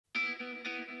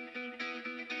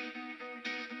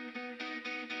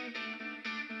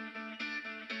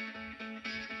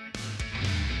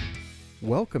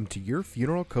Welcome to Your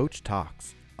Funeral Coach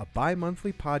Talks, a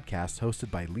bi-monthly podcast hosted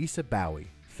by Lisa Baue,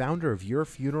 founder of Your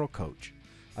Funeral Coach,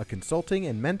 a consulting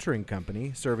and mentoring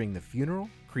company serving the funeral,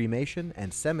 cremation,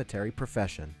 and cemetery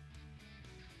profession.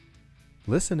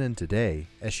 Listen in today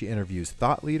as she interviews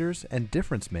thought leaders and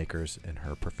difference makers in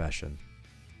her profession.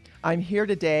 I'm here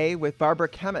today with Barbara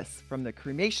Kemmis from the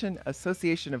Cremation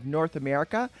Association of North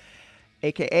America,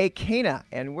 aka CANA,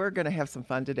 and we're going to have some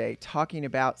fun today talking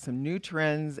about some new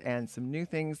trends and some new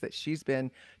things that she's been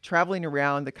traveling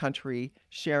around the country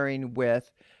sharing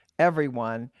with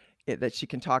everyone that she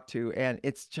can talk to. And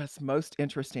it's just most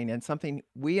interesting and something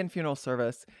we in funeral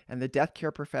service and the death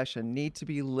care profession need to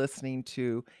be listening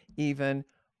to even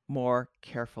more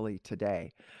carefully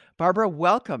today. Barbara,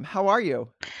 welcome. How are you?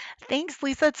 Thanks,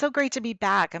 Lisa. It's so great to be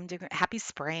back. Happy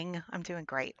spring. I'm doing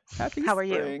great. Happy How are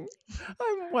you? spring.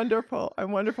 I'm wonderful.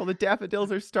 I'm wonderful. The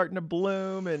daffodils are starting to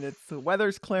bloom and the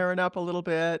weather's clearing up a little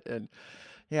bit. And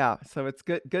yeah, so it's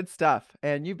good stuff.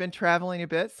 And you've been traveling a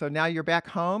bit. So now you're back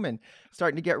home and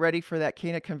starting to get ready for that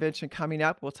CANA convention coming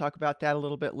up. We'll talk about that a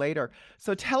little bit later.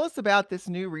 So tell us about this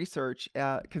new research,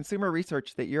 consumer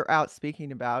research that you're out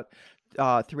speaking about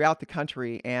throughout the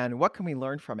country, and what can we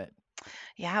learn from it?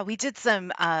 Yeah, we did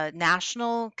some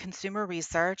national consumer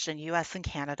research in US and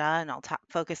Canada, and I'll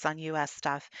focus on US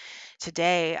stuff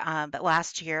today. But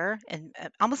last year, and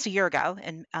almost a year ago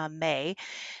in May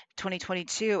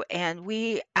 2022, and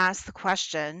we asked the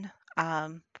question,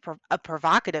 a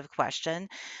provocative question,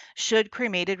 should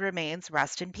cremated remains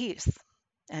rest in peace?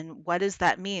 And what does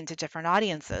that mean to different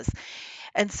audiences?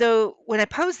 And so when I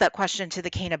posed that question to the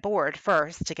CANA board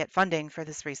first to get funding for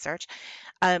this research,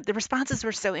 the responses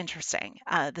were so interesting.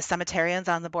 The cemeterians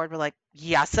on the board were like,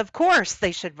 yes, of course,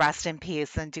 they should rest in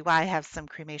peace. And do I have some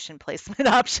cremation placement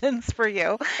options for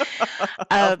you?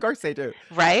 Of course they do.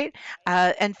 Right?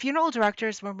 And funeral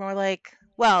directors were more like,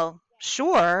 well,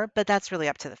 sure, but that's really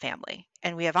up to the family.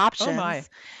 And we have Oh my. options,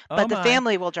 Oh but the my.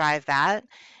 family will drive that.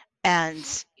 And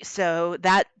so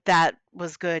that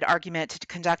was good argument to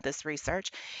conduct this research.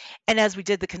 And as we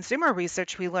did the consumer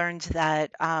research, we learned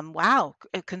that wow,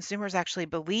 consumers actually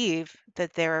believe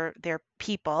that their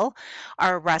people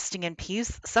are resting in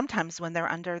peace sometimes when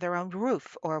they're under their own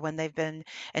roof or when they've been,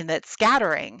 and that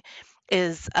scattering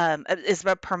is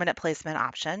a permanent placement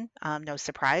option. No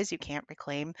surprise, you can't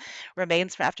reclaim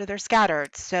remains after they're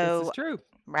scattered. This is So, true.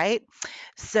 right.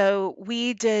 So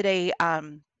we did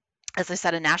as I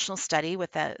said, a national study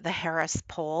with the Harris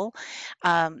poll.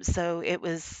 So it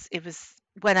was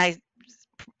when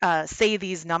I say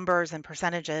these numbers and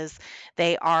percentages,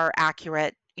 they are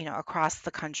accurate, across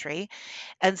the country.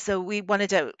 And so we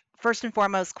wanted to first and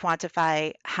foremost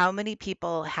quantify how many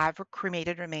people have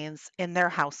cremated remains in their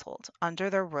household under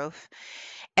their roof,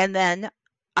 and then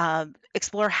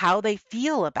explore how they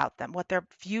feel about them, what their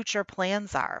future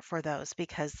plans are for those,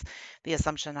 because the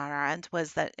assumption on our end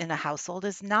was that in a household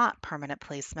is not permanent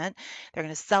placement. They're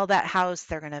going to sell that house,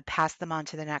 they're going to pass them on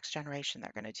to the next generation,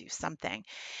 they're going to do something.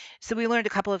 So we learned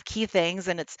a couple of key things,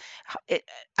 and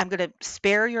I'm going to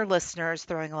spare your listeners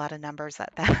throwing a lot of numbers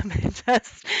at them and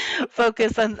just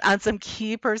focus on some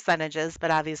key percentages,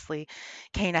 but obviously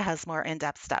CANA has more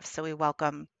in-depth stuff, so we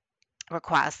welcome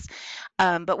requests.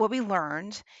 But what we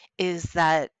learned is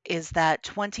that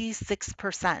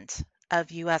 26%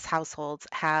 of U.S. households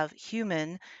have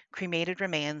human cremated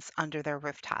remains under their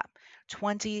rooftop.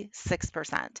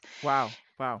 26%. Wow.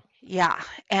 Wow. Yeah,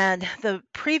 and the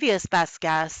previous best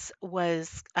guess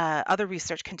was other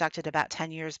research conducted about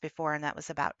 10 years before, and that was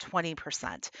about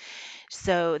 20%.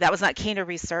 So that was not CANA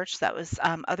research, that was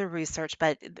other research,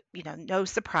 but no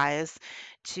surprise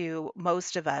to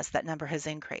most of us, that number has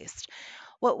increased.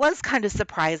 What was kind of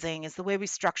surprising is the way we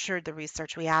structured the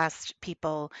research. We asked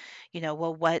people,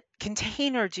 well, what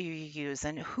container do you use,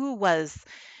 and who was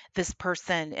this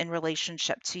person in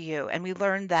relationship to you? And we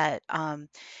learned that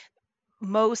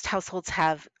most households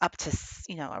have up to,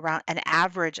 around an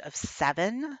average of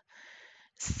seven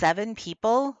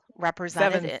people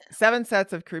represented Seven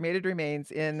sets of cremated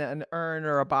remains in an urn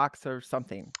or a box or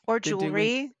something. or Do we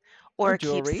jewelry or or a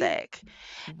jewelry? keepsake.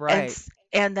 and Right. s-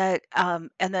 and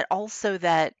that also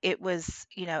that it was,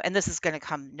 and this is going to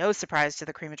come no surprise to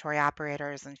the crematory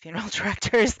operators and funeral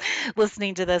directors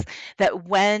listening to this, that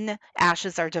when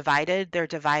ashes are divided, they're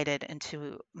divided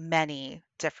into many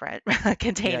different Yeah,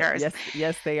 containers.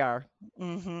 yes, they are.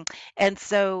 hmm And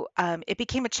so it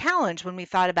became a challenge when we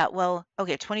thought about, well,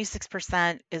 okay,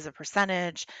 26% is a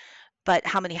percentage, but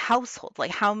how many households, like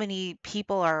how many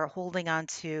people are holding on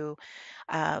to,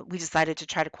 we decided to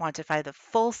try to quantify the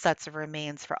full sets of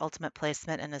remains for ultimate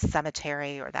placement in a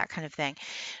cemetery or that kind of thing.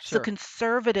 So Sure.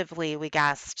 conservatively, we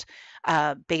guessed,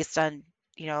 based on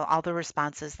all the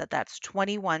responses that that's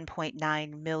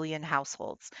 21.9 million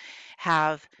households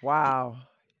have Wow.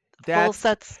 full That's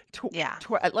sets. Yeah,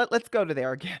 let's go to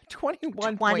there again.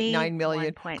 21.9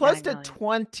 million, close 21.9 to million.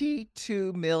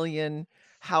 22 million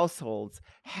households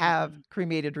have Hmm.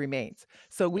 cremated remains.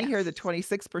 So we hear the Yes.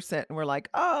 26% and we're like,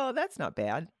 "Oh, that's not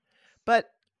bad." But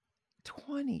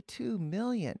 22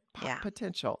 million Yeah.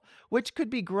 potential, which could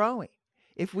be growing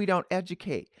if we don't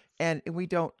educate and we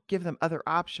don't give them other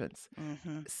options.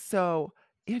 Hmm. So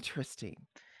interesting.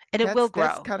 And it will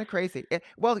That's grow. kind of crazy.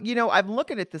 Well, I'm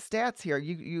looking at the stats here.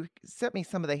 You sent me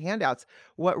some of the handouts.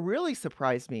 What really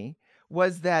surprised me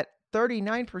was that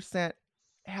 39%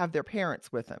 have their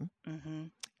parents with them Hmm.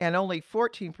 and only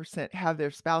 14% have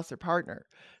their spouse or partner.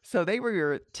 So they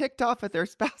were ticked off at their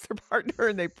spouse or partner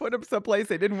and they put them someplace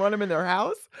they didn't want them in their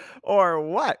house or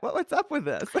what? What's up with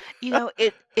this?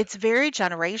 It's very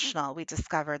generational. We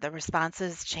discovered the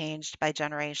responses changed by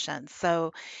generation.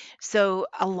 So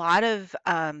a lot of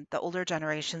the older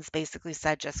generations basically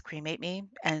said, just cremate me,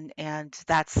 and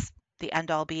that's the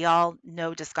end all be all,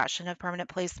 no discussion of permanent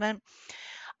placement.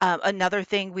 Another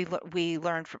thing we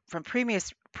learned from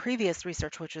previous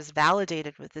research, which was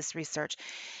validated with this research,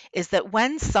 is that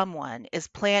when someone is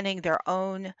planning their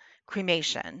own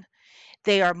cremation,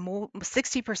 they are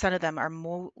 60% of them are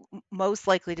most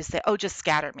likely to say, "Oh, just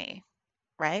scatter me,"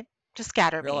 right? Just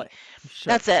scatter Really? me.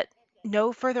 Sure. That's it.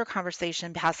 No further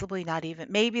conversation, possibly not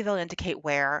even, maybe they'll indicate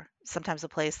where, sometimes a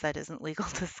place that isn't legal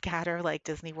to scatter, like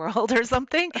Disney World or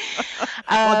something.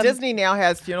 Well, Um, Disney now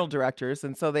has funeral directors,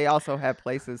 and so they also have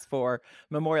places for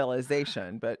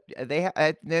memorialization. But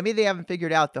maybe they haven't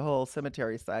figured out the whole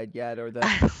cemetery side yet, or the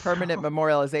I don't permanent know.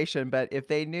 memorialization. But if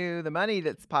they knew the money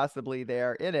that's possibly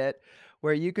there in it,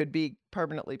 where you could be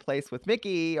permanently placed with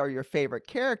Mickey or your favorite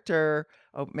character,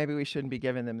 oh, maybe we shouldn't be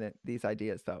giving them these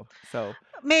ideas though. So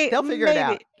they'll figure it out.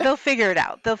 Maybe they'll figure it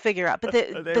out. They'll figure it out. But the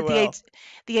They but the will.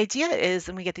 the idea is,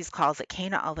 and we get these calls at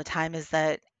CANA all the time, is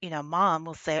that mom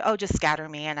will say, "Oh, just scatter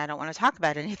me, and I don't want to talk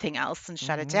about anything else," and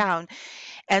shut it Hmm. down.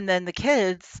 And then the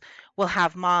kids will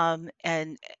have mom,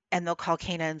 and they'll call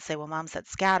Kana and say, "Well, mom said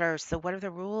scatter, so what are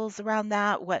the rules around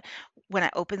that? What When I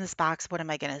open this box, what am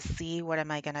I going to see? What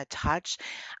am I going to touch?"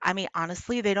 I mean,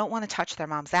 honestly, they don't want to touch their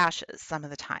mom's ashes some of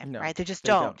the time, No, right? They just they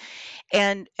don't.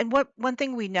 don't. And what one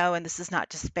thing we know, and this is not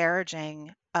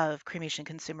disparaging of cremation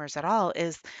consumers at all,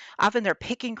 is often they're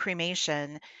picking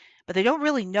cremation, but they don't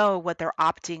really know what they're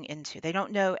opting into. They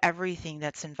don't know everything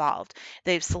that's involved.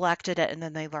 They've selected it and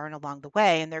then they learn along the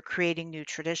way, and they're creating new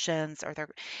traditions,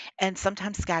 and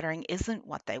sometimes scattering isn't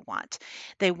what they want.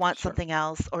 They want Sure. something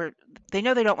else, or they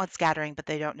know they don't want scattering, but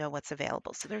they don't know what's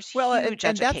available. So there's Well, huge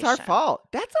and that's our education. fault.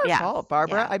 That's our Yeah. fault,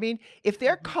 Barbara. Yeah. I mean, if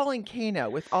they're Hmm. calling Kano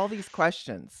with all these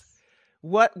questions,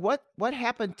 what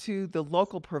happened to the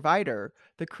local provider,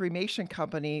 the cremation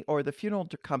company or the funeral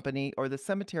company or the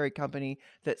cemetery company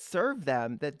that served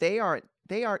them, that they aren't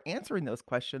answering those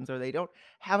questions, or they don't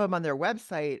have them on their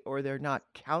website, or they're not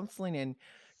counseling and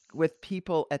with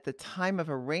people at the time of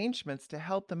arrangements to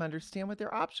help them understand what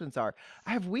their options are.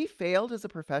 Have we failed as a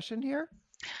profession here?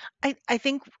 I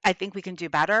think we can do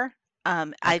better. I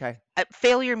Okay.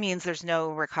 Failure means there's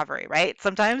no recovery, right?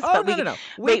 Sometimes, Oh, but no, no, no.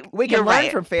 We wait, we can you're learn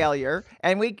right. from failure,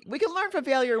 and we can learn from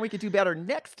failure, and we could do better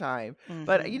next time.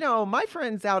 But, Hmm. my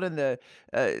friends out in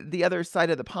the other side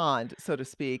of the pond, so to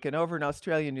speak, and over in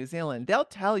Australia and New Zealand, they'll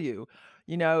tell you,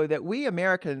 that we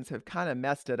Americans have kinda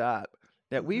messed it up,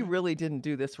 that we Hmm. really didn't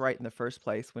do this right in the first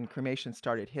place when cremation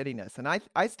started hitting us, and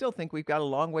I still think we've got a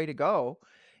long way to go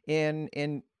in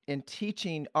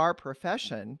teaching our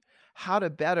profession how to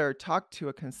better talk to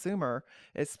a consumer,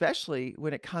 especially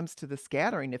when it comes to the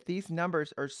scattering. If these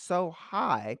numbers are so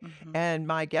high, Hmm. and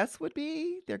my guess would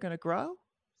be they're going to grow.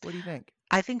 What do you think?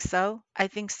 I think so. I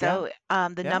think Yeah. so.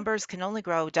 The Yeah. numbers can only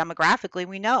grow demographically.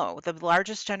 We know the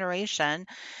largest generation,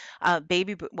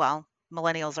 well,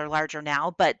 millennials are larger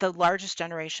now, but the largest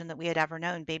generation that we had ever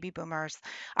known, baby boomers,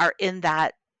 are in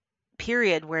that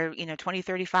period where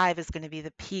 2035 is going to be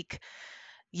the peak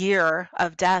year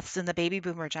of deaths in the baby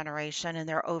boomer generation, and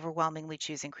they're overwhelmingly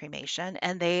choosing cremation,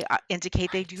 and they indicate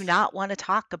they do Right. not want to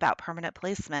talk about permanent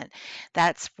placement.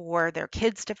 That's for their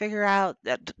kids to figure out.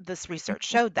 That this research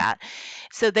showed that,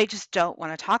 so they just don't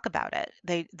want to talk about it.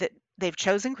 They've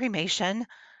chosen cremation.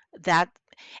 That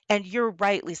And you're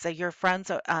right, Lisa, your friends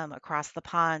across the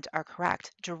pond are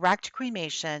correct. Direct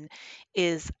cremation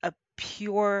is a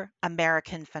pure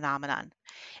American phenomenon.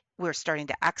 We're starting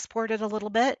to export it a little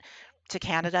bit to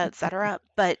Canada, et cetera,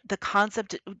 but the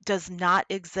concept does not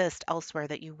exist elsewhere,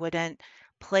 that you wouldn't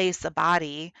place a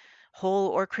body, whole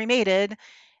or cremated,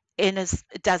 in a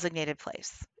designated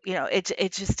place.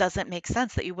 It just doesn't make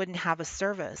sense that you wouldn't have a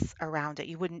service around it.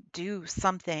 You wouldn't do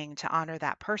something to honor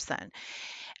that person.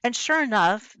 And sure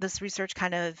enough, this research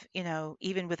kind of,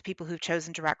 even with people who've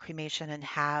chosen direct cremation and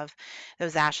have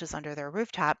those ashes under their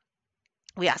rooftop,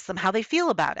 we ask them how they feel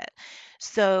about it.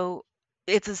 So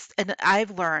and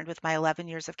I've learned with my 11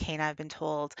 years of CANA, I've been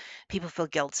told people feel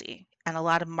guilty, and a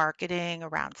lot of marketing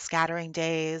around scattering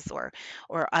days or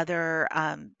other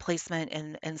placement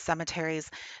in cemeteries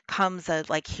comes as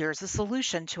like, here's a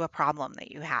solution to a problem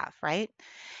that you have, right?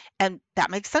 And that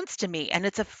makes sense to me, and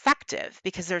it's effective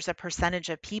because there's a percentage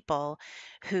of people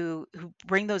who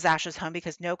bring those ashes home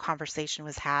because no conversation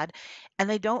was had, and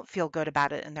they don't feel good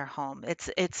about it in their home.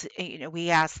 We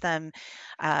ask them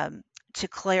um,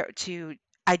 to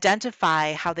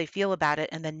identify how they feel about it,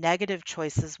 and the negative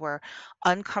choices were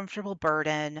uncomfortable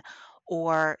burden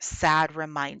or sad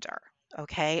reminder.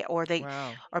 Okay,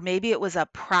 Wow. or maybe it was a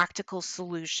practical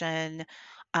solution,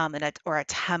 or a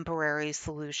temporary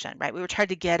solution, right? We were trying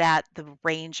to get at the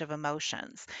range of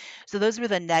emotions. So those were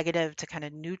the negative to kind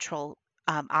of neutral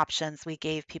options we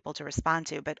gave people to respond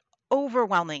to. But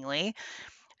overwhelmingly,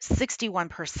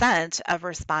 61% of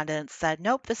respondents said,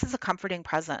 nope, this is a comforting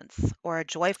presence or a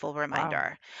joyful Wow.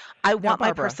 reminder. I Now, want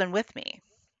my Barbara, person with me.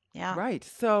 Yeah. right.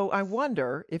 So I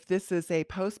wonder if this is a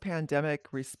post-pandemic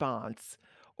response,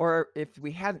 or if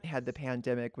we hadn't had the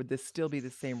pandemic, would this still be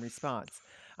the same response?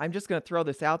 I'm just going to throw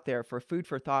this out there for food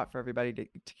for thought for everybody to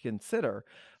consider.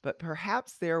 But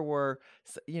perhaps there's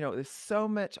so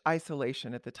much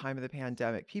isolation at the time of the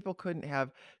pandemic. People couldn't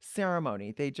have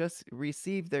ceremony. They just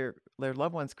received their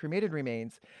loved ones' cremated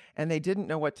remains, and they didn't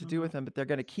know what to do with Hmm. them, but they're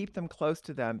going to keep them close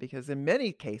to them because in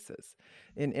many cases,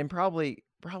 in probably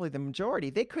the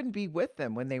majority, they couldn't be with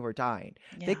them when they were dying.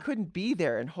 They Yeah. couldn't be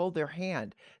there and hold their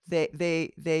hand.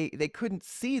 They couldn't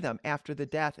see them after the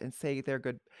death and say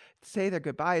their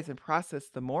goodbyes and process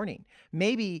the mourning.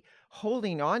 Maybe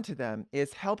holding on to them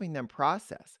is helping them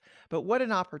process. But what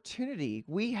an opportunity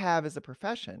we have as a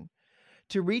profession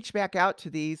to reach back out to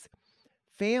these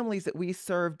families that we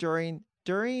served during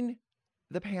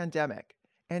the pandemic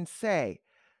and say,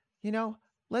 you know,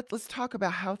 let's talk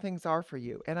about how things are for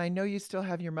you. And I know you still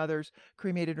have your mother's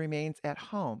cremated remains at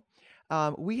home.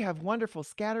 We have wonderful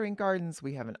scattering gardens.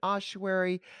 We have an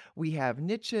ossuary. We have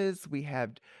niches. We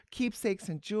have keepsakes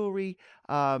and jewelry.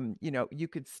 You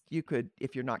could,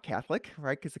 if you're not Catholic,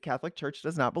 right? Because the Catholic Church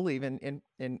does not believe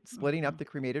in splitting up Hmm. the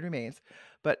cremated remains,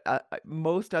 but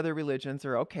most other religions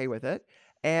are okay with it.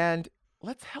 And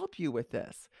let's help you with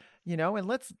this, and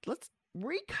let's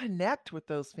reconnect with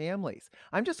those families.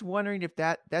 I'm just wondering if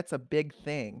that's a big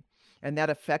thing and that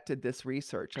affected this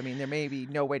research. I mean, there may be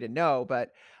no way to know,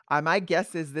 but my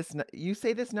guess is you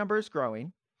say this number is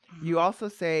growing. You Hmm. also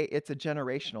say it's a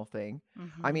generational thing.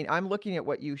 I Hmm. mean, I'm looking at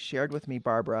what you shared with me,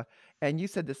 Barbara, and you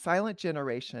said the silent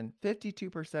generation,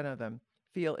 52% of them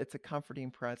feel it's a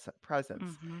comforting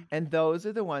presence. Hmm. And those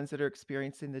are the ones that are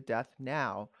experiencing the death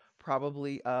now,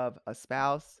 probably of a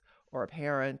spouse or a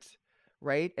parent,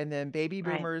 right? And then baby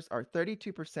Right. boomers are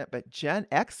 32%, but Gen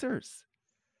Xers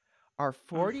are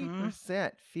Hmm.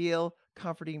 40% feel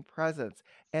comforting presence.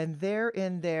 And they're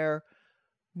in their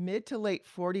mid to late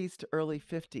 40s to early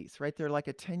 50s, right? They're like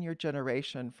a 10-year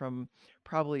generation from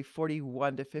probably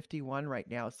 41 to 51 right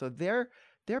now. So they're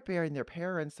burying their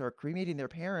parents or cremating their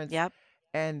parents, Yep.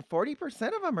 and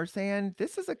 40% of them are saying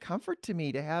this is a comfort to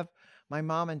me to have my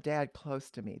mom and dad close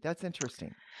to me. That's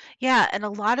interesting. Yeah, and a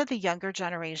lot of the younger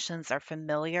generations are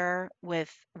familiar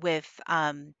with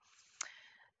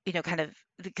kind of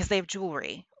because they have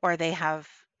jewelry or they have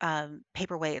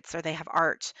paperweights or they have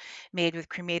art made with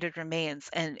cremated remains,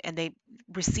 and they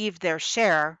received their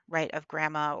share, right, of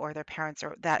grandma or their parents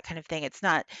or that kind of thing. It's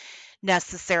not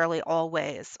necessarily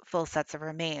always full sets of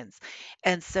remains.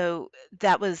 And so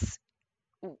that was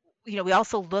we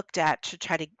also looked at to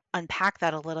try to unpack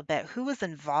that a little bit. Who was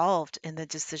involved in the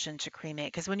decision to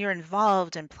cremate? Because when you're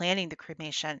involved in planning the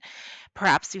cremation,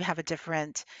 perhaps you have a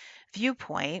different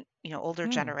viewpoint. Older Hmm.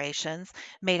 generations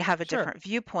may have a Sure. different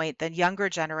viewpoint than younger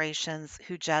generations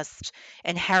who just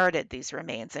inherited these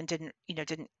remains and didn't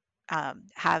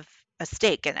have a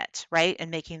stake in it, right, in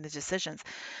making the decisions.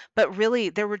 But really,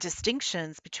 there were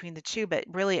distinctions between the two, but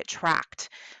really it tracked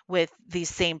with these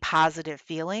same positive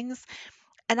feelings.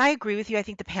 And I agree with you. I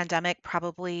think the pandemic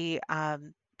probably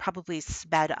probably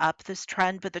sped up this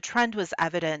trend, but the trend was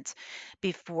evident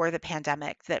before the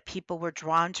pandemic that people were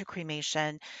drawn to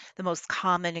cremation. The most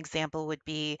common example would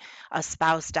be a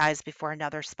spouse dies before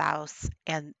another spouse,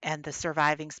 and the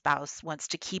surviving spouse wants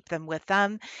to keep them with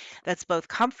them. That's both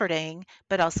comforting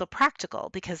but also practical,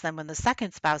 because then when the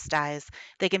second spouse dies,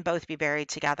 they can both be buried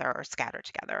together or scattered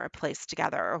together or placed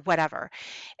together or whatever.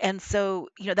 And so,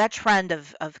 that trend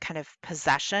of kind of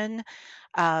possession,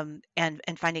 and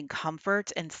finding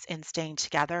comfort in staying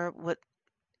together, what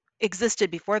existed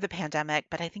before the pandemic,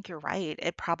 but I think you're right.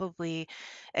 It probably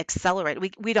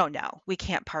accelerated. We don't know. We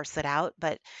can't parse it out,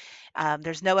 but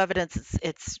there's no evidence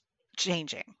it's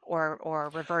changing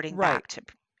or reverting Right, back to.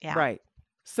 Yeah. right.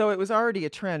 So it was already a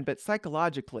trend, but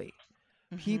psychologically,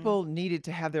 Hmm. people needed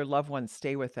to have their loved ones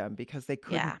stay with them because they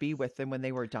couldn't Yeah. be with them when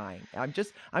they were dying. I'm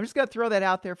just going to throw that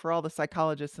out there for all the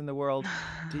psychologists in the world,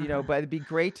 but it'd be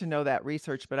great to know that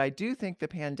research, but I do think the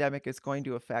pandemic is going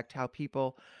to affect how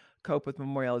people cope with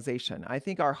memorialization. I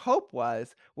think our hope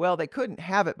was, well, they couldn't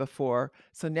have it before,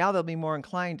 so now they'll be more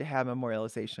inclined to have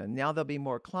memorialization. Now they'll be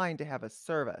more inclined to have a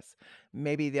service.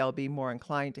 Maybe they'll be more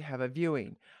inclined to have a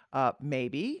viewing.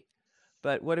 Maybe,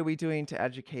 but what are we doing to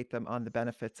educate them on the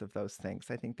benefits of those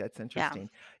things? I think that's Yeah. interesting.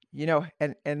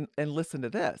 And listen to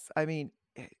this. I mean,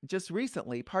 just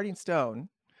recently, Parting Stone,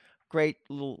 great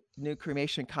little new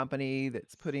cremation company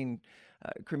that's putting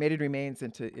cremated remains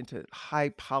into high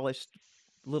polished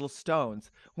little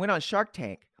stones, went on Shark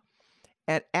Tank.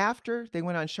 And after they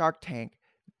went on Shark Tank,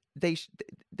 they sh-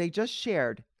 they just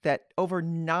shared that over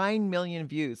 9 million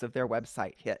views of their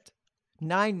website hit.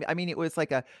 I mean, it was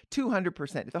like a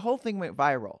 200%. The whole thing went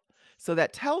viral. So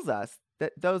that tells us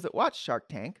that those that watch Shark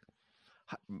Tank,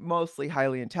 mostly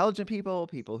highly intelligent people,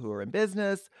 people who are in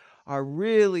business, are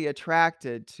really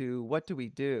attracted to what do we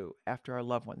do after our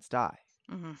loved ones die.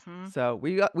 Hmm. So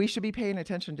we should be paying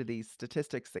attention to these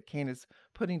statistics that Kane is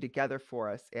putting together for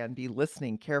us and be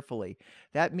listening carefully.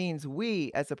 That means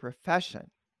we, as a profession,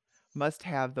 must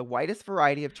have the widest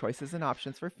variety of choices and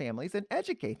options for families and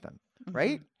educate them, Hmm.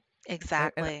 right? And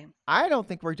Exactly. I don't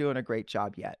think we're doing a great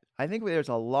job yet. I think there's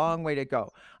a long way to go.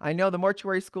 I know the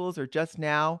mortuary schools are just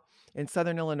now in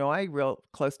Southern Illinois, real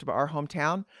close to our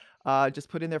hometown, just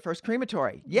put in their first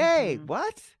crematory. Yay! Hmm.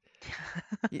 What?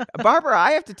 Barbara,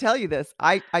 I have to tell you this.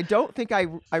 I don't think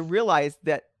I realized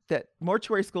that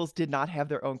mortuary schools did not have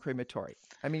their own crematory.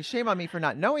 I mean, shame on me for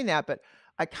not knowing that, but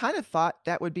I kind of thought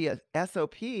that would be a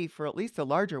SOP for at least the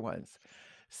larger ones.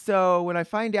 So when I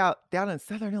find out down in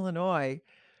Southern Illinois,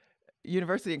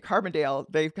 University in Carbondale,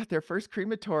 they've got their first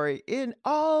crematory in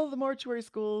all the mortuary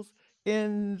schools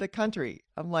in the country.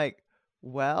 I'm like,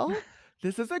 well,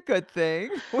 this is a good thing.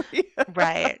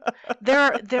 Right.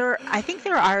 I think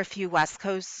there are a few West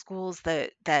Coast schools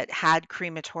that had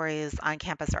crematories on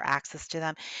campus or access to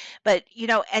them. But,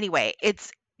 anyway,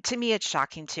 to me it's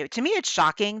shocking too. To me it's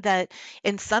shocking that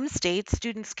in some states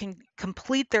students can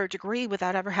complete their degree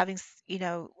without ever having,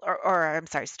 or I'm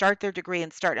sorry, start their degree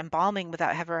and start embalming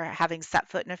without ever having set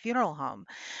foot in a funeral home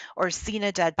or seen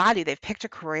a dead body. They've picked a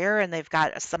career and they've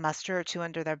got a semester or two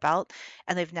under their belt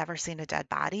and they've never seen a dead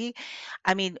body.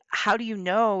 I mean, how do you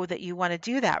know that you want to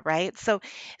do that, right? So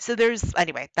there's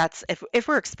anyway, that's if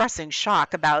we're expressing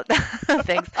shock about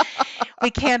things,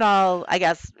 we can't all, I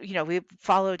guess, we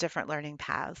follow different learning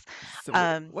paths.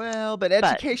 Um, Well, but but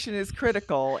education is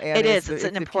critical, and it is is, the it's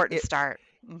an important start.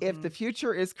 if the Hmm.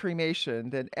 future is cremation,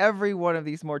 then every one of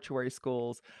these mortuary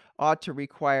schools ought to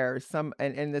require some,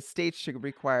 and the states should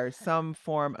require some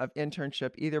form of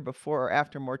internship either before or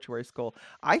after mortuary school.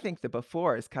 I think the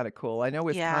before is kind of cool. I know Yeah.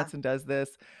 Wisconsin does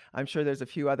this. I'm sure there's a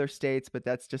few other states, but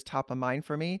that's just top of mind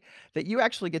for me. That you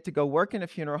actually get to go work in a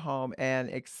funeral home and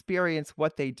experience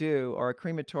what they do, or a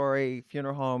crematory,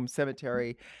 funeral home,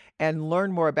 cemetery, and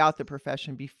learn more about the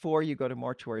profession before you go to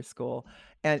mortuary school.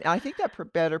 And I think that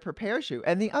better prepares you.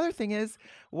 And the other thing is,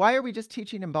 why are we just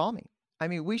teaching embalming? I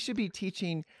mean, we should be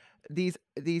teaching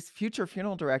these future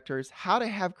funeral directors how to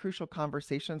have crucial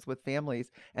conversations with families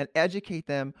and educate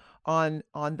them on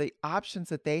the options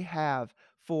that they have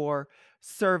for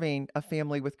serving a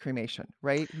family with cremation,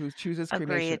 right? Who chooses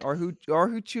cremation, Agreed. or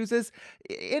who chooses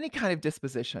any kind of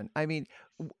disposition. I mean,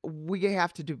 we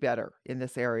have to do better in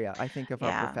this area, I think, of our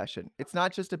Yeah. profession. It's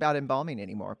not just about embalming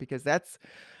anymore, because that's,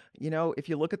 if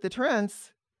you look at the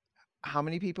trends, how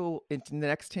many people in the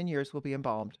next 10 years will be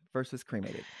embalmed versus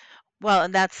cremated? Well,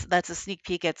 and that's a sneak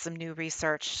peek at some new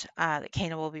research that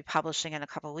CANA will be publishing in a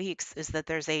couple weeks, is that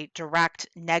there's a direct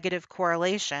negative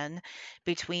correlation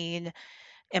between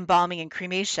embalming and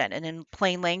cremation. And in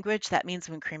plain language, that means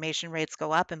when cremation rates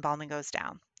go up, embalming goes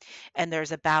down. And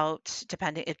there's about,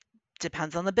 depending,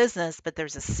 depends on the business, but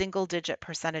there's a single digit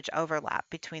percentage overlap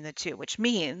between the two, which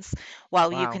means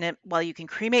Wow. while you can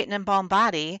cremate an embalmed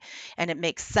body, and it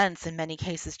makes sense in many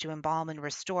cases to embalm and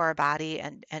restore a body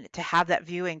and to have that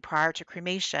viewing prior to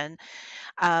cremation,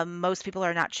 most people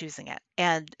are not choosing it.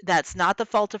 And that's not the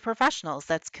fault of professionals,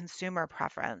 that's consumer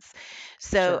preference.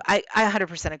 So Sure. I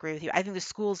 100% agree with you. I think the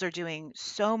schools are doing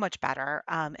so much better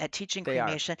at teaching They are.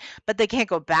 cremation, but they can't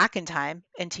go back in time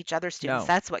and teach other students. No.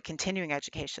 That's what continuing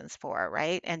education's for,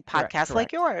 right? And Correct. podcasts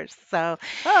like Correct. yours. So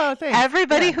Oh, thanks.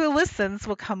 everybody Yeah. who listens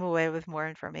will come away with more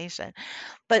information.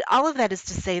 But all of that is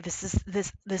to say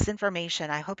this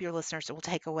information, I hope your listeners will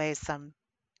take away some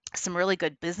really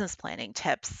good business planning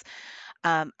tips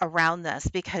around this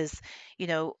because,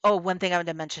 one thing I want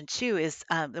to mention too is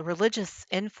the religious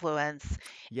influence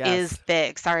is Yes.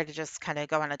 big. Sorry to just kind of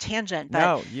go on a tangent, but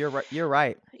No, you're right. You're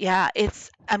right. yeah,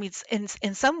 I mean, it's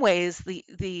in some ways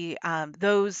the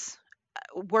those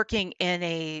working in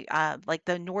a like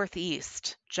the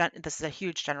Northeast. This is a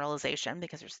huge generalization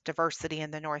because there's diversity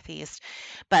in the Northeast,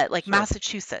 but like Sure.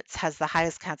 Massachusetts has the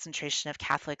highest concentration of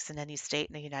Catholics in any state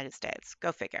in the United States.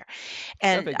 Go figure. Go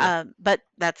And figure. but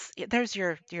there's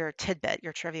your tidbit,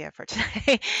 your trivia for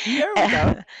today. There we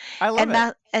go. I love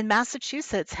it. And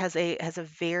Massachusetts has a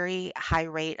very high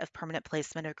rate of permanent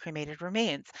placement of cremated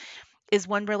remains. Is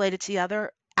one related to the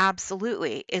other?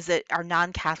 Absolutely. Is it are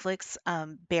non-Catholics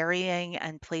burying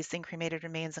and placing cremated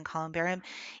remains in columbarium?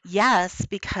 Yes,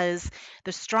 because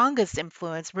the strongest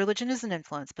influence, religion is an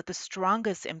influence, but the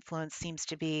strongest influence seems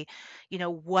to be,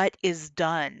 what is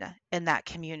done in that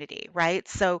community, right?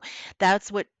 So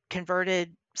that's what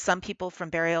converted some people from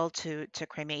burial to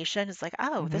cremation. Is like,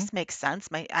 oh, Mm-hmm. this makes sense.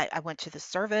 I went to the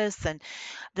service and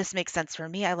this makes sense for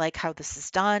me. I like how this is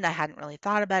done. I hadn't really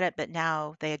thought about it, but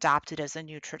now they adopt it as a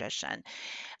new tradition.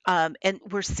 And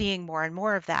we're seeing more and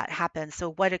more of that happen.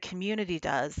 So, what a community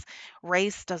does,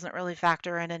 race doesn't really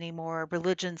factor in anymore.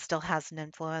 Religion still has an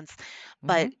influence, Mm-hmm.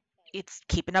 but it's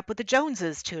keeping up with the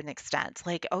Joneses to an extent.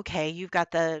 Like, okay, you've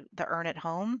got the urn at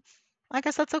home. I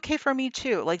guess that's okay for me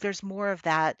too. Like there's more of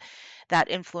that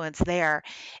influence there.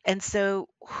 And so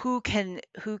who can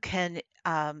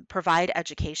provide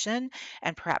education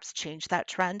and perhaps change that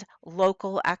trend?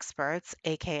 Local experts,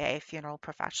 aka funeral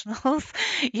professionals.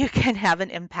 You can have an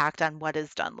impact on what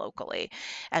is done locally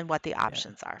and what the Yeah.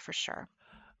 options are for sure.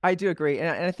 I do agree,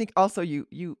 and I think also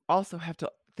you also have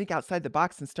to think outside the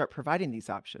box and start providing these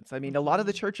options. I mean, a lot of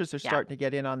the Hmm. churches are Yeah. starting to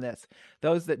get in on this.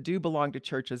 Those that do belong to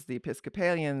churches, the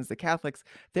Episcopalians, the Catholics,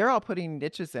 they're all putting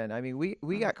niches in. I mean,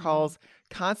 we got Hmm. calls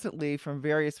constantly from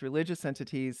various religious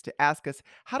entities to ask us,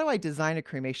 "How do I design a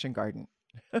cremation garden?"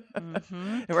 Hmm.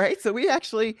 Right? So we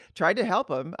actually tried to help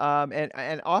them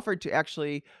and offered to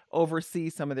actually oversee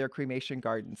some of their cremation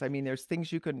gardens. I mean, there's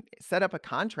things you can set up a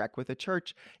contract with a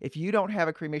church if you don't have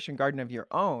a cremation garden of your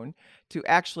own to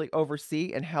actually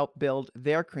oversee and help build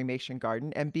their cremation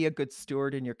garden and be a good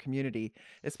steward in your community,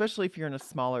 especially if you're in a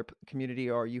smaller community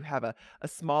or you have a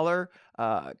smaller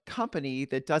company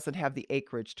that doesn't have the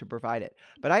acreage to provide it.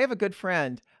 But I have a good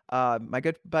friend, my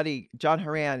good buddy John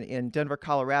Haran in Denver,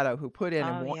 Colorado, who put in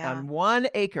Oh yeah. on 1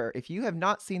 acre. If you have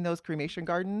not seen those cremation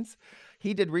gardens,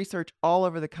 he did research all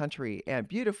over the country and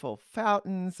beautiful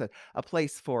fountains, a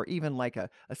place for even like a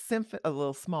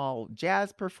little small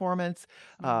jazz performance,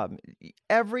 Mm.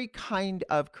 every kind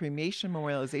of cremation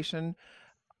memorialization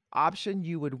option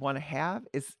you would want to have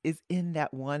is in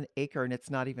that 1 acre, and it's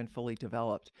not even fully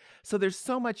developed. So there's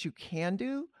so much you can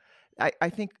do. I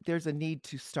think there's a need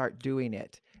to start doing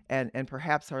it, and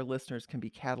perhaps our listeners can be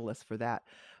catalysts for that.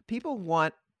 People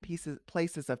want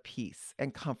places of peace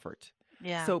and comfort.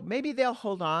 Yeah. So maybe they'll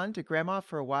hold on to grandma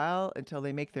for a while until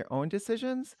they make their own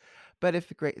decisions. But if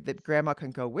that grandma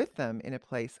can go with them in a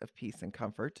place of peace and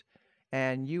comfort,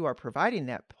 and you are providing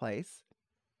that place,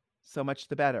 so much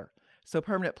the better. So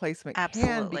permanent placement can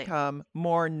Absolutely. become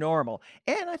more normal.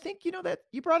 And I think, that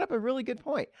you brought up a really good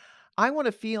point. I want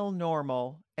to feel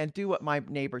normal and do what my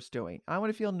neighbor's doing. I want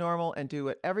to feel normal and do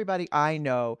what everybody I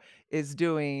know is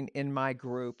doing in my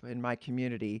group, in my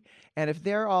community. And if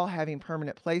they're all having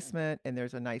permanent placement and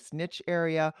there's a nice niche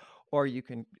area, or you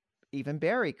can even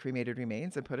bury cremated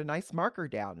remains and put a nice marker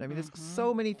down. I mean, there's Hmm.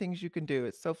 so many things you can do.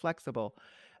 It's so flexible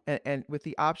and with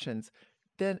the options,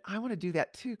 then I want to do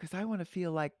that too because I want to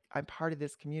feel like I'm part of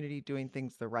this community doing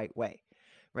things the right way,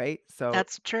 right? So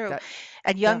That's true. that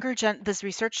And yeah. this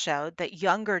research showed that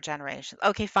younger generations,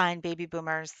 okay, fine, baby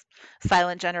boomers,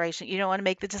 silent generation, you don't want to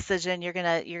make the decision. You're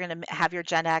gonna have your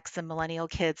Gen X and millennial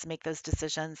kids make those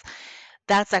decisions.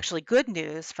 That's actually good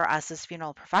news for us as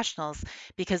funeral professionals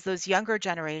because those younger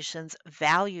generations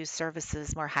value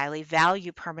services more highly,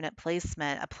 value permanent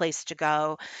placement, a place to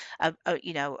go, a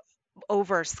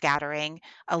over scattering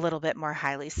a little bit more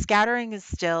highly. Scattering is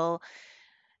still,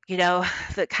 you know,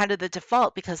 the kind of the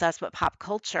default because that's what pop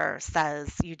culture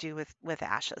says you do with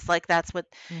ashes. Like that's what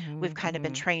we've Hmm. kind of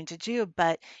been Hmm. trained to do.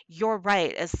 But you're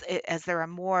right, as there are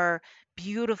more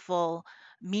beautiful,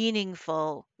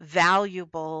 meaningful,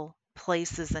 valuable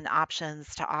places and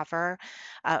options to offer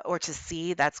or to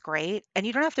see, that's great. And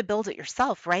you don't have to build it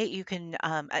yourself, right? You can,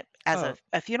 as Oh,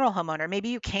 a funeral homeowner, maybe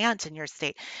you can't in your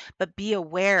state, but be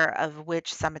aware of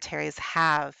which cemeteries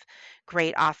have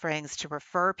great offerings to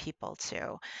refer people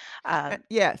to.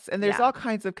 Yes, and there's Yeah. all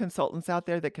kinds of consultants out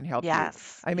there that can help you.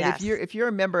 Yes. I mean, Yes. if you're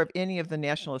a member of any of the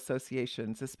national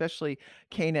associations, especially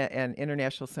CANA and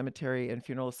International Cemetery and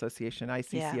Funeral Association,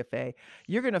 Yeah. ICCFA,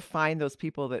 you're going to find those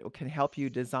people that can help you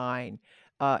design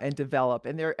and develop.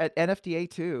 And they're at NFDA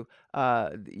too.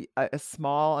 A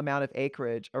small amount of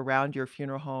acreage around your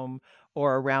funeral home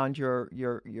or around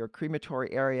your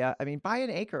crematory area. I mean, buy an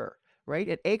acre, right?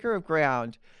 An acre of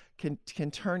ground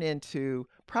can turn into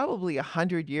probably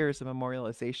 100 years of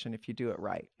memorialization if you do it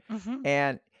right. Hmm.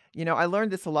 And I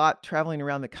learned this a lot traveling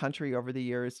around the country over the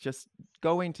years, just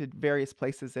going to various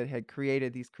places that had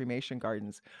created these cremation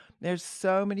gardens. There's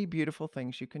so many beautiful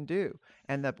things you can do,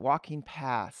 and the walking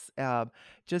paths,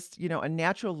 just a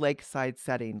natural lakeside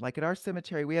setting. Like at our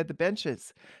cemetery, we had the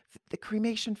benches. The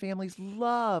cremation families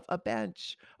love a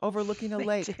bench overlooking a They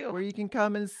lake do. where you can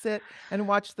come and sit and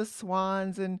watch the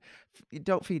swans. And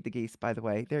don't feed the geese, by the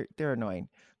way; they're annoying.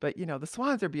 But the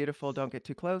swans are beautiful. Don't get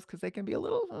too close because they can be a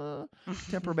little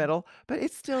temperamental, but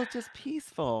it's still just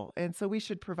peaceful. And so we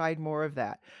should provide more of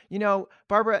that.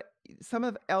 Barbara, some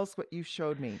of else what you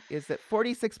showed me is that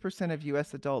 46% of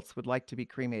US adults would like to be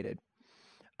cremated.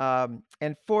 And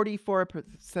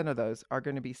 44% of those are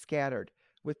going to be scattered,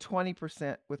 with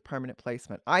 20% with permanent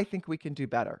placement. I think we can do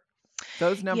better.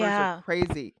 Those numbers are Yeah.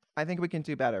 crazy. I think we can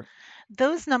do better.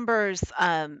 Those numbers,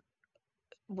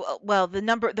 well,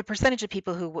 the percentage of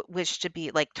people who wish to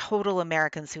be like total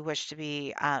Americans who wish to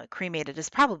be cremated is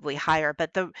probably higher.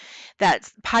 But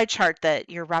that pie chart that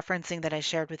you're referencing that I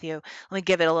shared with you, let me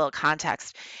give it a little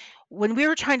context. When we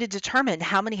were trying to determine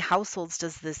how many households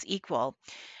does this equal,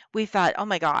 we thought, oh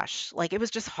my gosh, like it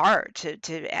was just hard to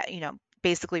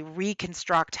basically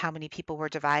reconstruct how many people were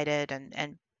divided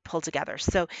and pull together.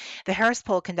 So the Harris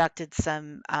poll conducted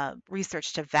some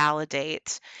research to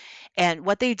validate, and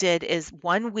what they did is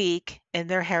 1 week in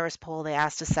their Harris poll, they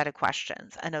asked a set of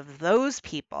questions. And of those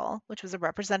people, which was a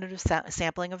representative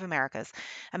sampling of Americans,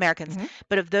 Hmm.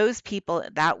 but of those people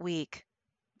that week,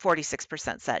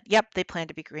 46% said, yep, they plan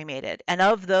to be cremated. And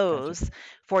of Gotcha. those,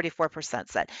 44%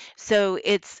 said. So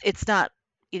it's not,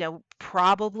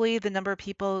 probably the number of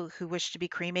people who wish to be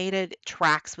cremated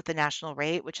tracks with the national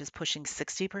rate, which is pushing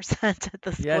 60% at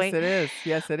this Yes, point. it is.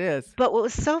 Yes, it is. But what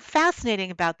was so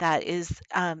fascinating about that is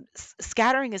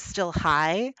scattering is still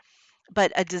high,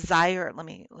 but a desire, let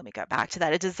me go back to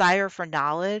that, a desire for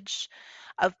knowledge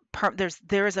of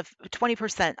there is a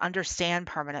 20% understand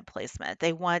permanent placement.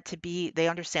 They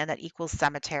understand that equals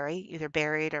cemetery, either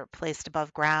buried or placed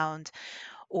above ground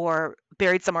or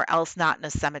buried somewhere else, not in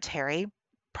a cemetery,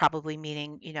 probably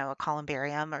meaning, a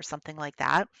columbarium or something like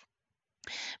that.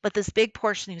 But this big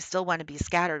portion who still want to be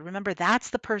scattered, remember,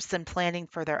 that's the person planning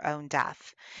for their own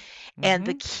death. And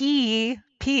the Hmm. key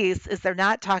piece is they're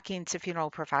not talking to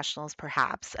funeral professionals,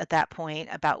 perhaps, at that point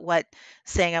about what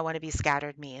saying I want to be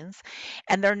scattered means.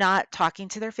 And they're not talking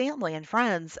to their family and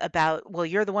friends about, well,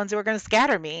 you're the ones who are going to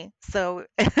scatter me. So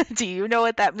do you know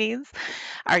what that means?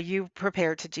 Are you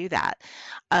prepared to do that?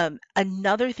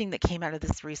 Another thing that came out of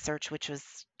this research, which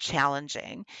was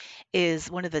challenging, is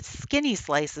one of the skinny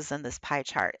slices in this pie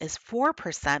chart is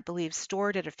 4% believe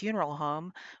stored at a funeral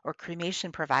home or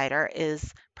cremation provider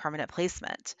is permanent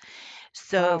placement.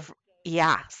 So, Wow.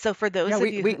 yeah. So for Yeah, those of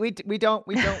we you we who we d- we don't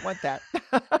want that.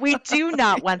 we do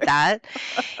not want that.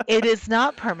 It is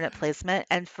not permanent placement.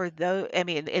 And for those, I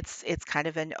mean, it's kind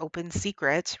of an open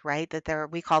secret, right? That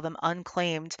we call them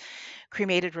unclaimed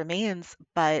cremated remains,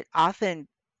 but often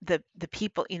the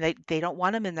people, they don't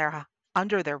want them in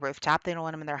under their rooftop. They don't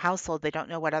want them in their household. They don't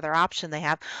know what other option they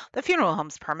have. The funeral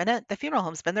home's permanent. The funeral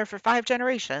home's been there for 5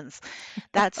 generations.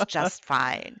 That's just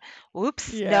fine.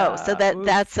 Whoops, no. So Yeah. Oops.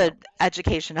 that's a No.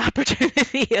 education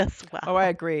opportunity as Oh, I well.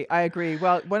 agree. I agree.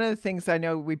 Well, one of the things I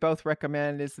know we both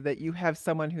recommend is that you have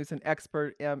someone who's an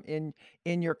expert in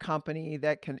your company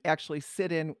that can actually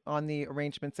sit in on the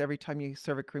arrangements every time you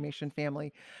serve a cremation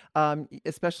family,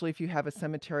 especially if you have a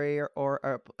cemetery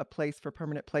or a place for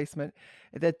permanent placement.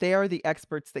 That they are the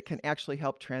experts that can actually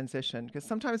help transition. Because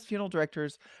sometimes funeral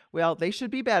directors, well, they should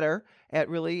be better at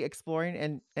really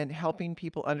exploring and helping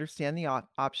people understand the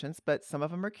options. but some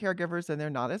of them are caregivers and they're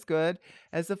not as good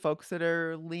as the folks that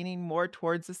are leaning more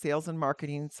towards the sales and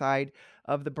marketing side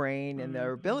of the brain and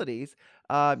their Mhm. abilities.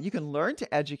 You can learn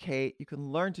to educate, you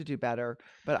can learn to do better,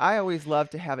 but I always love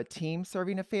to have a team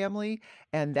serving a family,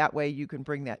 and that way you can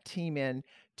bring that team in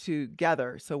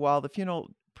together. So while the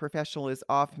funeral professional is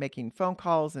off making phone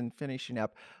calls and finishing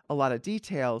up a lot of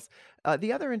details,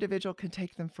 the other individual can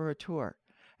take them for a tour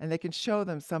and they can show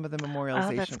them some of the Oh, that's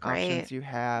memorialization great. options you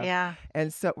have. Yeah.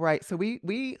 And so, right, so we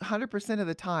 100% of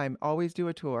the time always do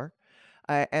a tour.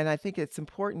 And I think it's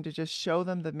important to just show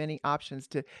them the many options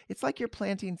to it's like you're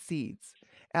planting seeds.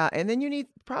 And then you need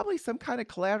probably some kind of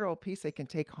collateral piece they can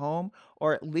take home,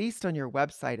 or at least on your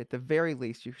website. At the very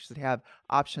least, you should have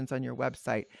options on your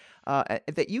website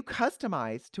that you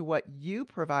customize to what you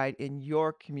provide in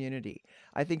your community.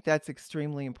 I think that's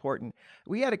extremely important.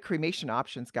 We had a cremation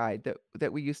options guide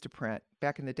that we used to print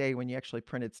back in the day when you actually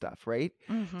printed stuff, right?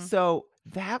 Mhm. So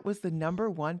that was the number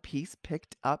one piece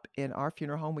picked up in our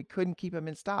funeral home. We couldn't keep them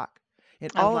in stock in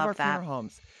I all of our love that. funeral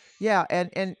homes. Yeah, and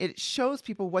it shows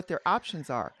people what their options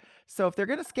are. So if they're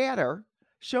going to scatter,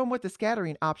 show them what the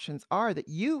scattering options are that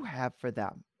you have for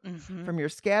them, Mhm. from your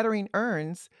scattering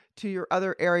urns to your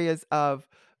other areas of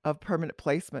permanent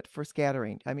placement for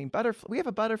scattering. I mean, we have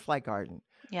a butterfly garden,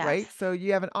 Yes. right? So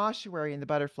you have an ossuary in the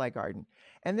butterfly garden.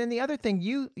 And then the other thing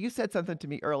you said something to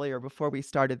me earlier before we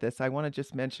started this. I want to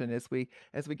just mention as we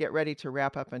get ready to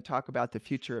wrap up and talk about the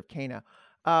future of Cana.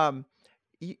 Um,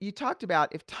 you talked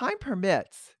about if time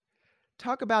permits,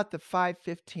 talk about the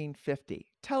 5-15-50.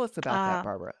 Tell us about that, Uh,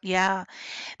 Barbara. yeah.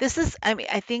 This is, I mean,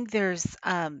 I think there's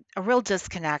a real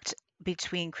disconnect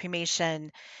between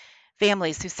cremation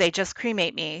families who say, just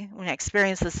cremate me. When I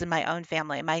experienced this in my own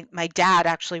family, my dad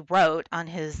actually wrote on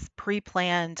his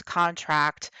pre-planned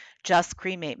contract, just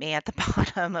cremate me at the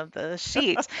bottom of the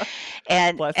sheet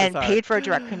Bless his and heart. paid for a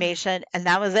direct cremation, and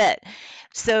that was it.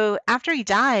 So after he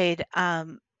died,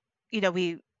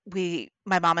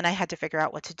 my mom and I had to figure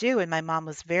out what to do, and my mom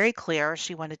was very clear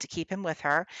she wanted to keep him with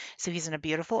her. So he's in a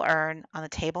beautiful urn on the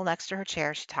table next to her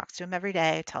chair. She talks to him every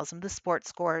day, tells him the sports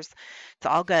scores. It's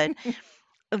all good.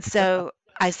 And so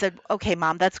I said, okay,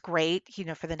 mom, that's great,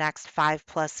 for the next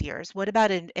 5+ years. What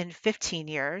about in 15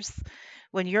 years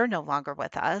when you're no longer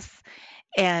with us?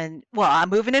 And well, I'm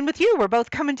moving in with you. We're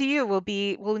both coming to you. We'll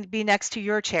be next to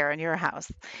your chair in your house.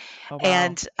 Oh, wow.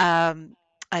 And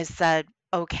I said,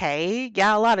 okay,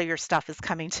 yeah, a lot of your stuff is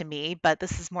coming to me, but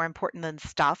this is more important than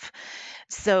stuff.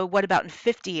 So what about in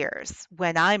 50 years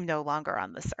when I'm no longer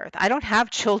on this earth? I don't have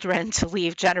children to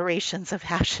leave generations of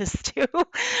ashes to.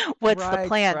 What's the Right,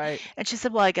 plan? right. And she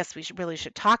said, well, I guess we really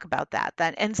should talk about that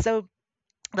then. And so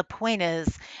the point is,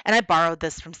 and I borrowed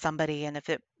this from somebody, and if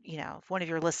one of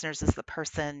your listeners is the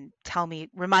person,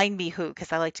 remind me who,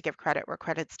 because I like to give credit where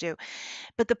credit's due.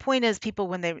 But the point is, people,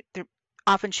 when they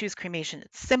often choose cremation,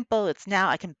 it's simple, it's now,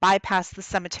 I can bypass the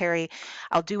cemetery,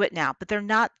 I'll do it now. But they're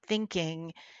not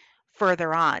thinking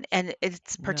further on. And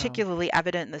it's No. particularly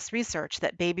evident in this research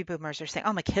that baby boomers are saying,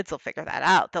 oh, my kids will figure that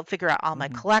out. They'll figure out all my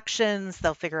Mhm. collections,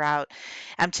 they'll figure out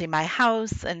emptying my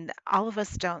house. And all of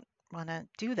us don't want to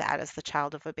do that as the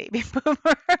child of a baby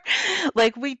boomer.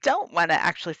 Like, we don't want to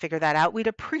actually figure that out. We'd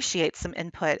appreciate some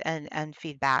input and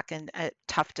feedback and a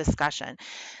tough discussion.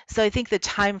 So I think the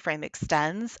time frame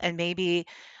extends, and maybe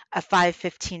a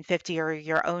 5-15-50, or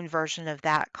your own version of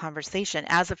that conversation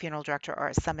as a funeral director or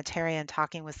a cemeterian,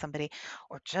 talking with somebody,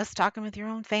 or just talking with your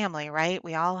own family, right?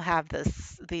 We all have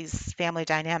these family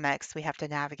dynamics we have to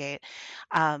navigate,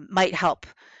 might help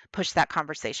push that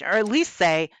conversation, or at least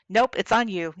say, nope, it's on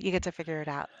you, you get to figure it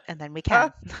out, and then we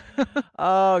can.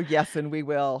 Oh, yes, and we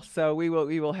will. So we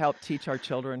will help teach our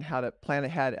children how to plan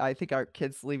ahead. I think our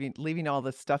kids leaving all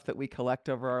the stuff that we collect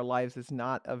over our lives is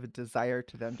not of a desire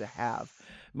to them to have.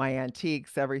 My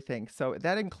antiques, everything. So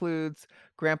that includes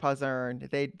grandpa's urn.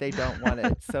 They don't want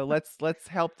it. So let's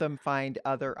help them find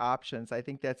other options. I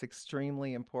think that's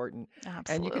extremely important.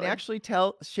 And you can Absolutely.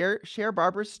 actually share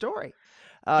Barbara's story.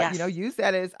 Yes. Use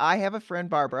that as I have a friend,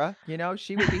 Barbara.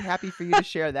 She would be happy for you to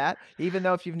share that, even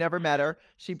though if you've never met her,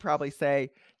 she'd probably say,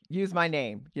 use my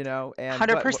name, and what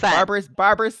 100%.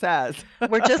 Barbara says.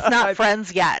 We're just not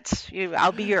friends yet.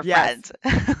 I'll be your Yes.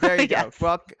 friend. There you Yes.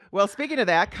 go. Well, speaking of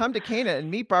that, come to Cana and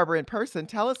meet Barbara in person.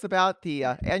 Tell us about the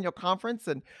annual conference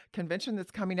and convention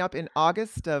that's coming up in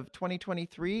August of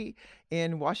 2023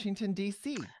 in Washington,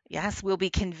 D.C. Yes, we'll be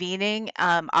convening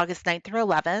August 9th through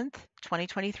 11th,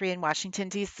 2023 in Washington,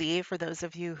 D.C. For those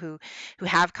of you who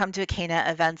have come to CANA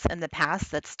events in the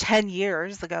past, that's 10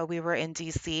 years ago we were in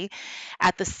D.C.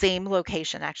 at the same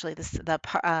location. Actually,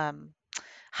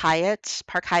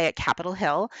 Park Hyatt, Capitol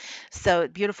Hill. So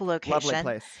beautiful Lovely location.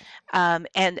 place.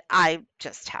 And I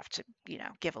just have to,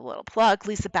 give a little plug.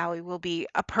 Lisa Bowie will be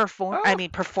Oh,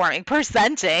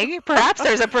 presenting. Perhaps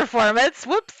there's a performance.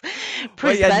 Whoops,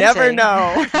 well, you never presenting.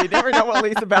 know. You never know what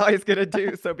Lisa Baue is going to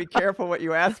do. So be careful what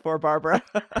you ask for, Barbara.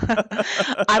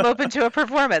 I'm open to a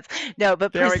performance. No,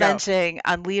 but There we go. presenting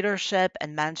on leadership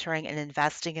and mentoring and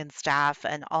investing in staff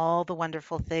and all the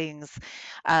wonderful things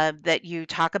that you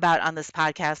talk about on this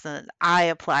podcast, and I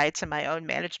apply to my own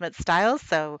management style.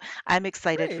 So I'm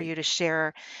excited for Great. you to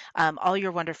share all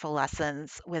your wonderful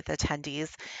lessons with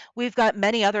attendees. We've got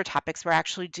many other topics. We're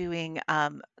actually doing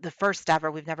the first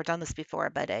ever, we've never done this before,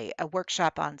 but a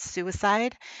workshop on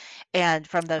suicide, and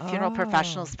from the funeral Oh,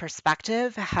 professional's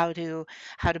perspective, how to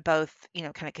both,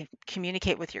 kind of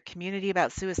communicate with your community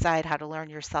about suicide, how to learn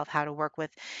yourself, how to work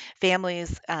with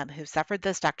families who suffered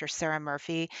this. Dr. Sarah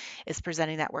Murphy is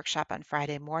presenting that workshop on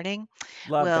Friday morning.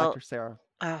 love We'll Dr. Sarah.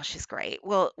 Oh, she's great.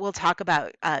 We'll talk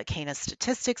about CANA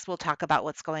statistics. We'll talk about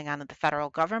what's going on at the federal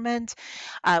government,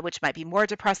 which might be more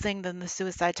depressing than the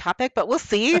suicide topic, but we'll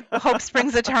see. Hope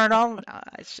springs eternal.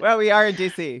 Well, we are in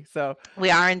DC, so We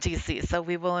are in DC, so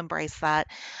we will embrace that.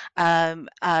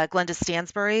 Glenda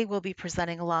Stansbury will be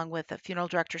presenting along with a funeral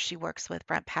director she works with,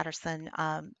 Brent Patterson,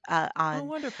 oh, on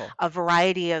wonderful. a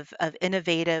variety of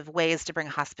innovative ways to bring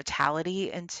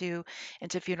hospitality into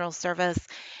funeral service.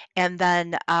 And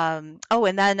then,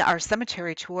 and then our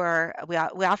cemetery tour. We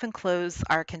often close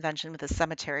our convention with a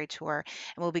cemetery tour,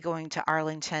 and we'll be going to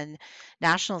Arlington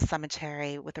National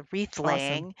Cemetery with a wreath Awesome.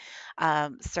 laying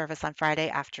service on Friday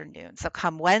afternoon. So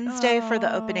come Wednesday for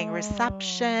the opening Oh.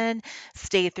 reception,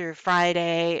 stay through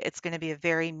Friday. It's going to be a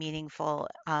very meaningful,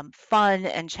 fun,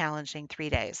 and challenging 3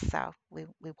 days. So we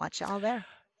want you all there.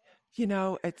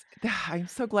 It's I'm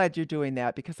so glad you're doing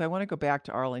that because I want to go back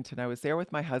to Arlington. I was there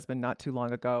with my husband not too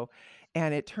long ago,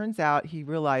 and it turns out he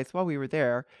realized while we were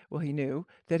there, well, he knew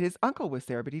that his uncle was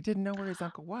there, but he didn't know where his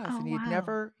uncle was, Oh, and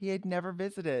wow. he had never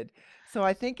visited. So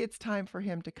I think it's time for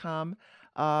him to come,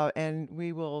 and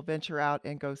we will venture out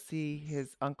and go see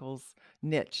his uncle's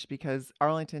niche because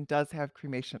Arlington does have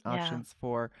cremation Yeah. options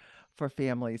for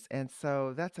families, and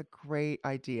so that's a great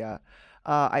idea.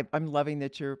 I'm loving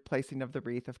that you're placing of the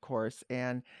wreath, of course,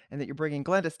 and that you're bringing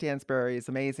Glenda Stansbury is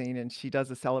amazing, and she does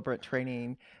a celebrant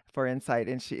training for Insight,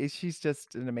 and she's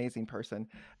just an amazing person.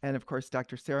 And of course,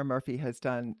 Dr. Sarah Murphy has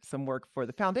done some work for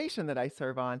the foundation that I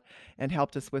serve on, and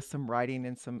helped us with some writing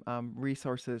and some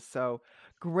resources. So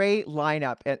great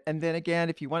lineup. And then again,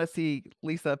 if you want to see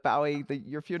Lisa Bowie,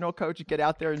 your funeral coach, get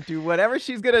out there and do whatever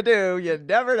she's gonna do. You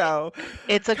never I- know.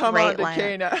 It's a Come great on to lineup.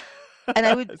 Cana. And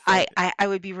I would So I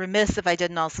would be remiss if I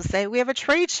didn't also say we have a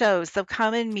trade show, so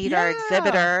come and meet our yeah.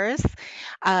 exhibitors,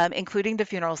 including the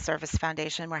Funeral Service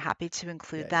Foundation. We're happy to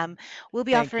include Yay. them. We'll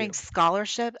be Thank offering you.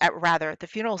 scholarship, rather, the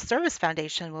Funeral Service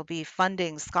Foundation will be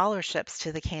funding scholarships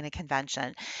to the CANA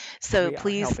convention. So We are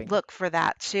please helping. look for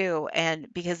that too.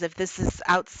 And because if this is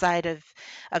outside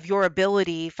of your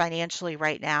ability financially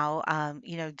right now,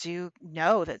 do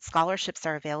know that scholarships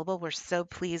are available. We're so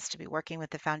pleased to be working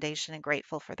with the foundation and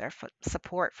grateful for their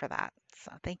support for that.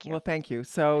 So thank you. Well, thank you.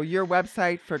 So your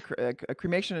website for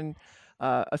Cremation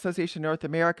Association North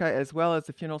America, as well as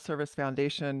the Funeral Service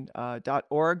Foundation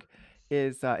 .org,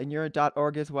 is and you're at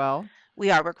 .org as well.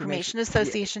 We are. We're Cremation. Yeah. Yep.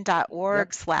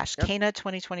 cremationassociation.org slash Yep. CANA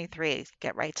 2023.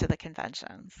 Get right to the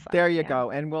convention. So, There you yeah.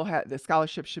 go. And we'll have the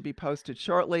scholarships should be posted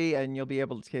shortly, and you'll be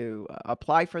able to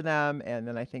apply for them. And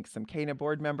then I think some CANA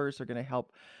board members are going to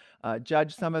help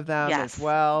judge some of them as Yes.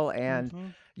 well. And hmm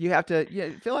you have to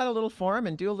fill out a little form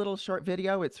and do a little short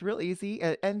video. It's real easy.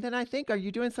 And then I think, are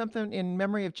you doing something in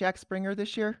memory of Jack Springer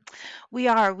this year? We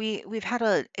are. We've had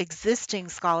a existing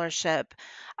scholarship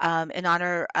in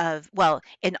honor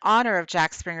of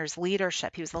Jack Springer's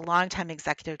leadership. He was the longtime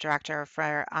executive director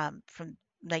from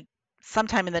like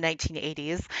sometime in the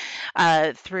 1980s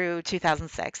through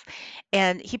 2006,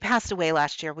 and he passed away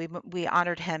last year. We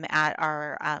honored him at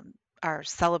our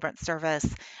celebrant service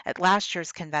at last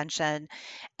year's convention,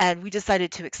 and we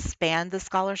decided to expand the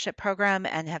scholarship program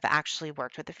and have actually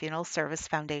worked with the Funeral Service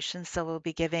Foundation. So we'll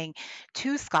be giving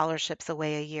two scholarships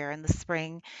away a year in the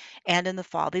spring and in the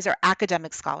fall. These are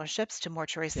academic scholarships to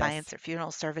mortuary Yes. science or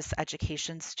funeral service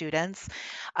education students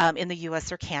in the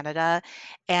US or Canada.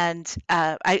 And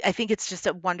I think it's just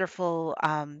a wonderful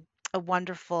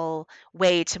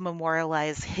way to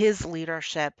memorialize his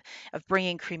leadership of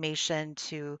bringing cremation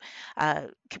to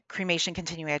cremation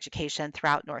continuing education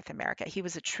throughout North America. He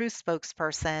was a true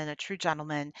spokesperson, a true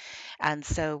gentleman, and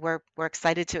so we're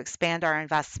excited to expand our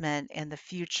investment in the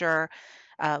future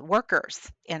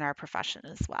workers in our profession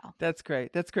as well. That's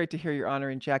great. That's great to hear you're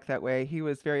honoring Jack that way. He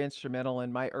was very instrumental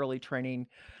in my early training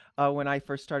when I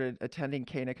first started attending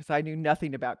CANA because I knew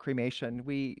nothing about cremation.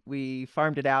 We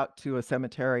farmed it out to a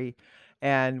cemetery,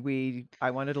 and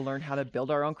I wanted to learn how to build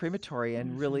our own crematory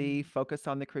and really Hmm. focus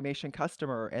on the cremation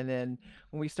customer. And then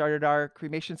when we started our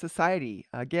cremation society,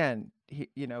 again,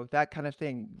 that kind of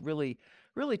thing really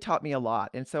taught me a lot.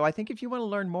 And so I think if you want to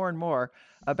learn more and more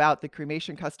about the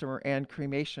cremation customer and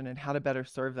cremation and how to better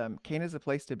serve them, CANA is a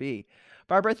place to be.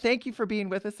 Barbara, thank you for being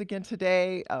with us again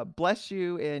today. Bless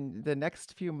you in the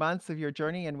next few months of your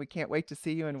journey, and we can't wait to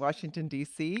see you in Washington,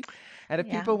 D.C. And if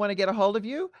Yeah. people want to get a hold of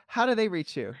you, how do they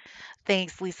reach you?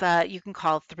 Thanks, Lisa. You can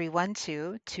call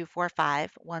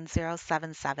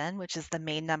 312-245-1077, which is the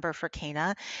main number for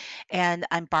CANA. And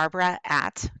I'm Barbara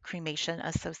at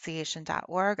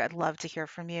cremationassociation.org. I'd love to hear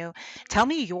from you. Tell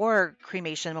me your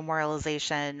cremation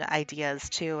memorialization ideas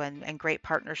too, and great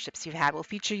partnerships you've had. We'll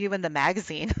feature you in the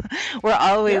magazine. We're There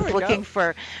always we looking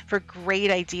go. for great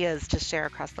ideas to share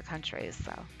across the country.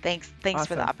 So thanks for the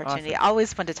Awesome. opportunity. Awesome.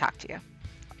 Always fun to talk to you.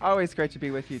 Always great to be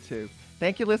with you too.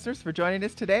 Thank you, listeners, for joining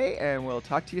us today, and we'll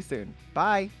talk to you soon.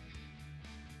 Bye.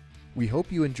 We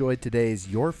hope you enjoyed today's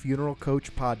Your Funeral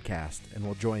Coach podcast and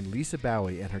will join Lisa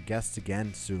Baue and her guests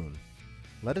again soon.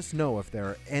 Let us know if there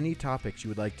are any topics you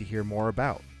would like to hear more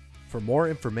about. For more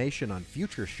information on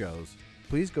future shows,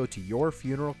 please go to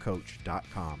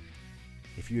yourfuneralcoach.com.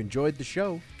 If you enjoyed the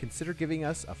show, consider giving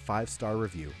us a 5-star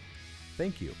review.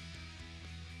 Thank you.